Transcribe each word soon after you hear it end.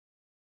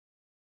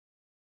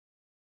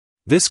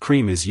This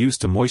cream is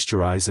used to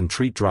moisturize and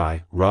treat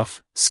dry,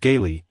 rough,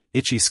 scaly,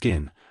 itchy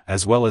skin,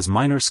 as well as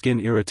minor skin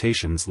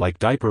irritations like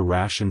diaper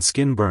rash and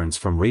skin burns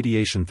from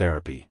radiation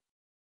therapy.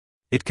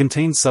 It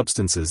contains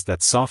substances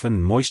that soften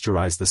and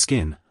moisturize the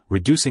skin,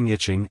 reducing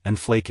itching and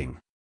flaking.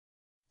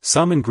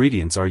 Some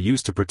ingredients are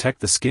used to protect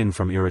the skin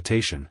from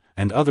irritation,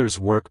 and others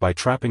work by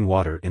trapping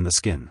water in the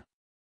skin.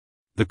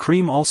 The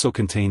cream also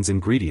contains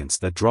ingredients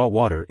that draw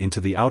water into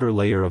the outer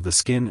layer of the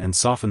skin and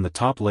soften the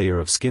top layer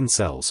of skin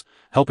cells,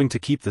 helping to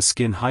keep the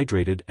skin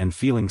hydrated and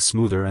feeling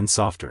smoother and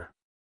softer.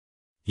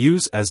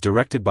 Use as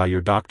directed by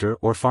your doctor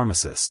or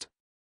pharmacist.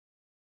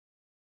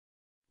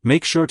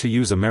 Make sure to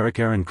use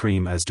Americerin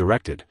cream as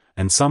directed,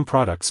 and some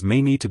products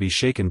may need to be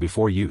shaken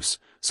before use,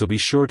 so be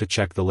sure to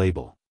check the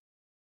label.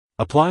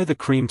 Apply the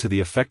cream to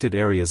the affected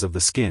areas of the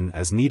skin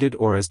as needed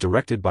or as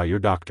directed by your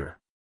doctor.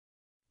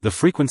 The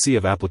frequency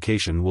of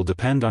application will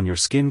depend on your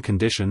skin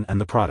condition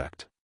and the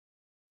product.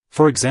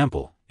 For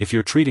example, if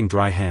you're treating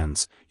dry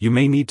hands, you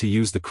may need to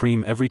use the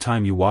cream every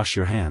time you wash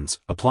your hands,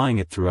 applying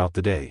it throughout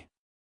the day.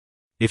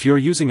 If you're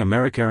using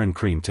Americerin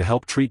cream to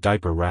help treat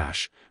diaper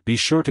rash, be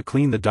sure to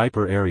clean the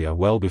diaper area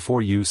well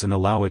before use and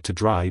allow it to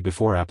dry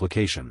before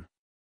application.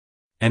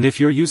 And if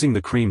you're using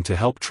the cream to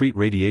help treat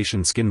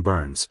radiation skin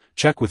burns,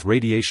 check with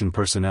radiation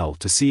personnel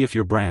to see if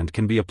your brand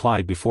can be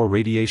applied before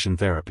radiation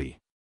therapy.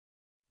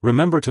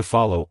 Remember to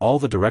follow all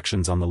the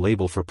directions on the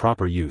label for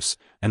proper use,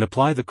 and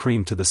apply the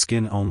cream to the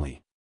skin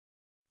only.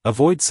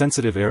 Avoid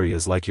sensitive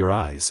areas like your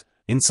eyes,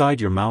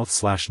 inside your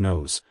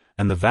mouth/nose,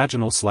 and the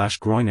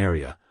vaginal/groin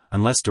area,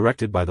 unless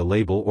directed by the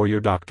label or your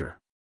doctor.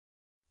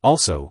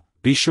 Also,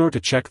 be sure to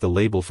check the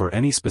label for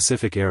any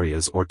specific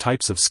areas or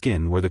types of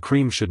skin where the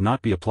cream should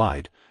not be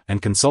applied,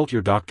 and consult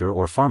your doctor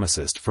or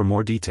pharmacist for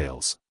more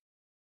details.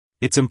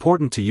 It's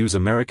important to use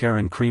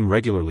Americerin cream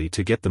regularly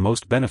to get the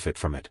most benefit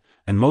from it,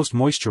 and most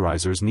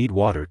moisturizers need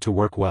water to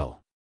work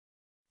well.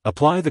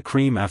 Apply the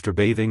cream after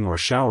bathing or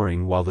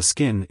showering while the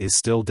skin is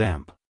still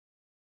damp.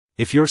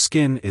 If your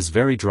skin is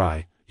very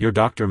dry, your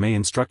doctor may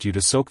instruct you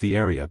to soak the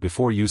area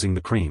before using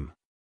the cream.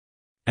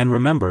 And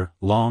remember,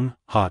 long,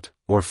 hot,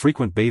 or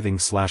frequent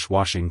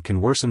bathing/washing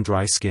can worsen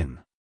dry skin.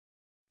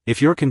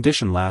 If your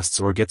condition lasts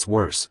or gets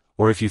worse,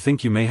 or if you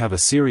think you may have a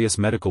serious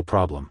medical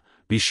problem,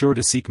 be sure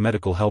to seek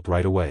medical help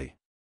right away.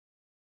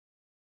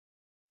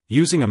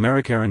 Using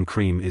Americerin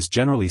cream is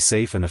generally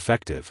safe and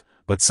effective,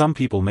 but some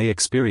people may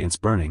experience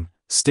burning,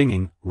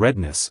 stinging,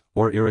 redness,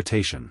 or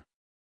irritation.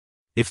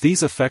 If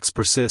these effects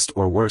persist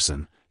or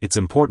worsen, it's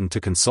important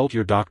to consult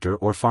your doctor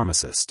or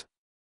pharmacist.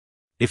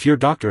 If your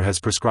doctor has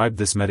prescribed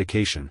this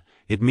medication,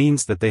 it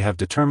means that they have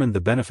determined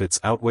the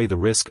benefits outweigh the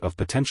risk of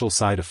potential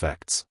side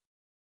effects.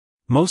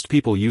 Most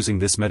people using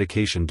this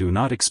medication do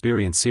not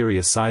experience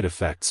serious side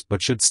effects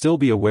but should still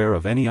be aware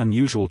of any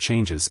unusual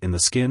changes in the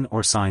skin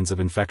or signs of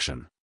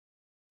infection.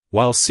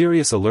 While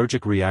serious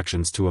allergic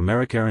reactions to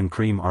Americerin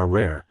cream are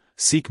rare,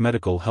 seek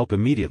medical help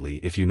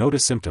immediately if you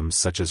notice symptoms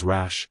such as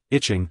rash,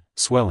 itching,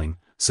 swelling,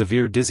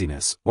 severe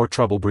dizziness, or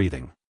trouble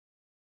breathing.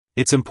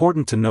 It's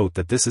important to note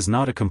that this is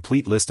not a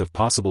complete list of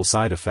possible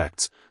side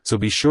effects, so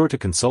be sure to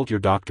consult your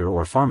doctor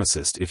or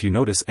pharmacist if you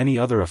notice any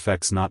other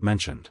effects not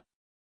mentioned.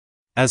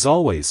 As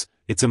always,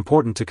 it's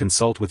important to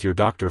consult with your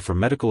doctor for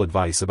medical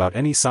advice about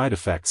any side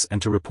effects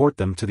and to report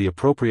them to the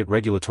appropriate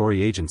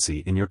regulatory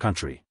agency in your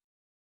country.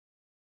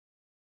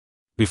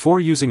 Before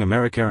using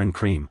Americerin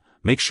cream,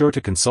 make sure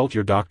to consult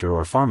your doctor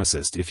or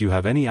pharmacist if you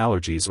have any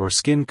allergies or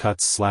skin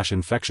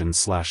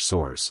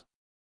cuts/infections/sores.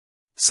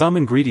 Some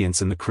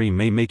ingredients in the cream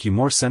may make you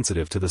more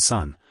sensitive to the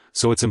sun,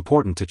 so it's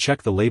important to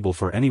check the label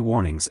for any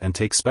warnings and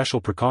take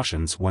special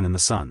precautions when in the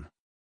sun.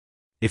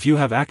 If you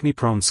have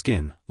acne-prone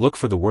skin, look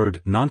for the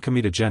word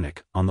non-comedogenic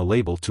on the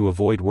label to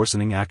avoid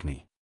worsening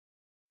acne.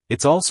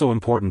 It's also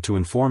important to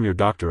inform your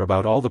doctor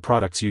about all the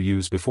products you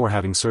use before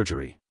having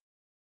surgery.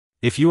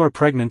 If you are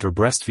pregnant or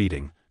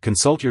breastfeeding,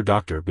 consult your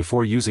doctor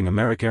before using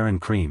Americerin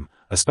cream,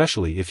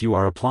 especially if you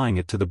are applying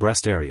it to the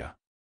breast area.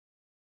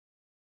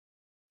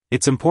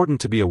 It's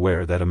important to be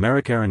aware that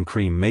Americerin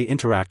cream may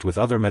interact with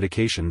other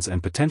medications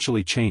and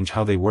potentially change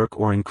how they work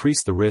or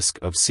increase the risk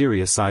of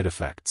serious side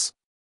effects.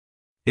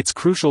 It's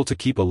crucial to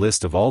keep a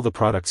list of all the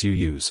products you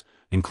use,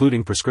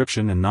 including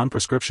prescription and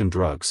non-prescription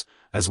drugs,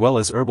 as well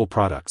as herbal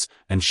products,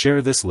 and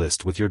share this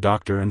list with your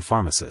doctor and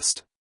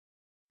pharmacist.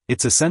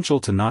 It's essential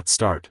to not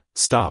start,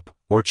 stop,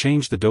 or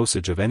change the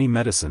dosage of any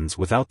medicines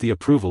without the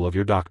approval of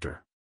your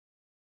doctor.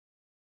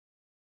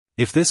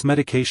 If this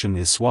medication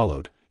is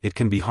swallowed, it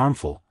can be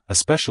harmful,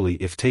 especially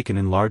if taken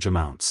in large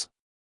amounts.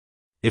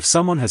 If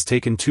someone has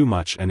taken too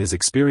much and is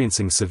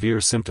experiencing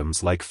severe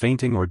symptoms like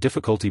fainting or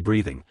difficulty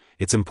breathing,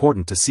 it's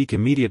important to seek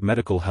immediate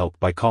medical help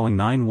by calling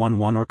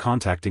 911 or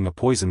contacting a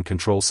poison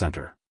control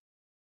center.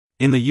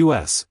 In the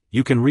U.S.,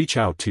 you can reach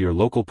out to your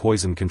local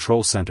poison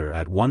control center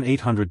at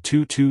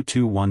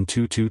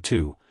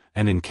 1-800-222-1222,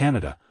 and in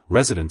Canada,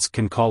 residents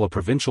can call a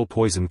provincial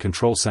poison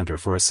control center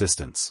for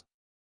assistance.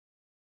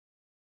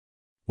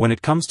 When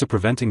it comes to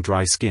preventing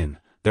dry skin,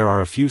 there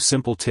are a few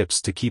simple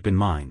tips to keep in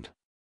mind.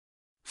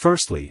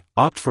 Firstly,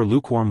 opt for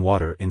lukewarm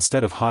water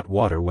instead of hot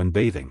water when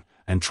bathing,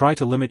 and try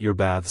to limit your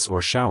baths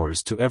or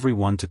showers to every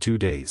 1 to 2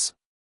 days.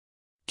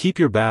 Keep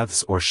your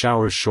baths or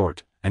showers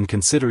short, and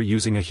consider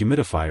using a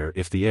humidifier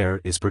if the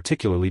air is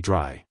particularly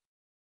dry.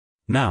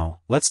 Now,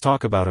 let's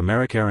talk about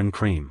Americerin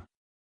cream.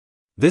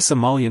 This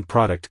emollient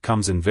product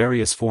comes in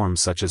various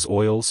forms such as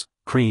oils,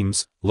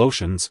 creams,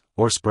 lotions,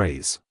 or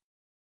sprays.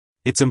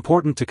 It's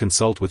important to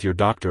consult with your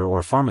doctor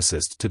or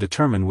pharmacist to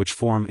determine which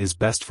form is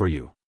best for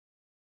you.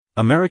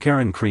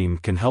 Americerin cream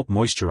can help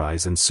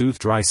moisturize and soothe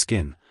dry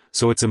skin,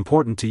 so it's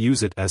important to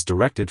use it as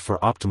directed for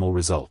optimal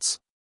results.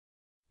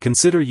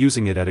 Consider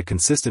using it at a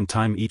consistent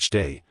time each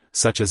day,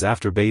 such as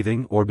after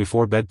bathing or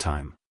before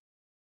bedtime.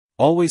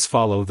 Always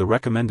follow the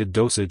recommended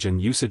dosage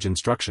and usage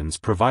instructions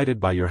provided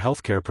by your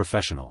healthcare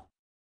professional.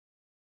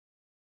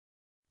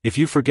 If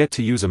you forget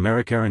to use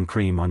Americerin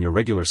cream on your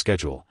regular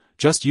schedule,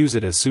 just use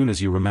it as soon as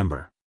you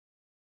remember.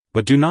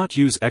 But do not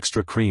use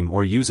extra cream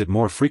or use it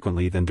more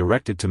frequently than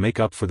directed to make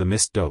up for the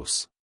missed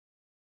dose.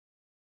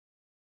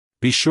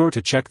 Be sure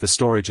to check the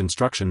storage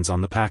instructions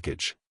on the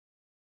package.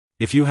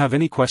 If you have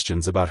any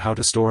questions about how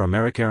to store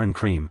Americerin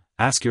cream,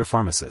 ask your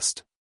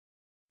pharmacist.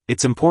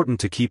 It's important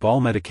to keep all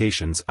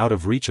medications out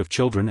of reach of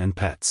children and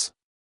pets.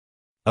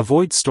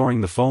 Avoid storing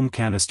the foam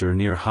canister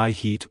near high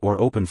heat or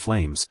open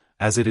flames,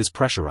 as it is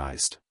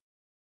pressurized.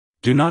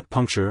 Do not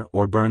puncture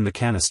or burn the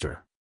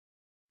canister.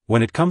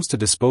 When it comes to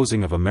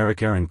disposing of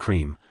Americerin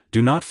cream,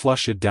 do not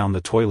flush it down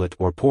the toilet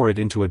or pour it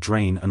into a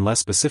drain unless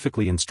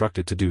specifically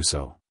instructed to do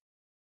so.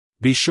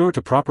 Be sure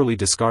to properly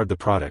discard the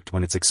product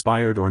when it's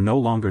expired or no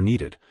longer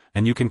needed,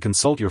 and you can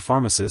consult your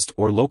pharmacist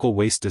or local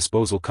waste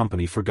disposal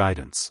company for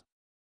guidance.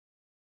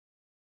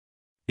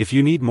 If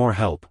you need more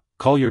help,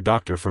 call your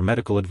doctor for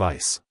medical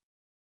advice.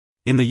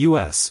 In the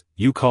US,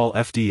 you call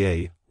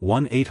FDA,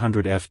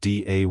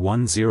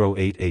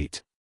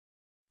 1-800-FDA-1088.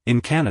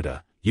 In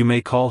Canada, you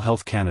may call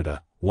Health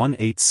Canada,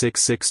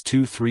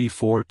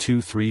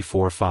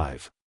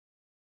 1-866-234-2345.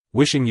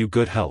 Wishing you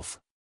good health.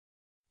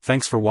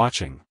 Thanks for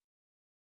watching.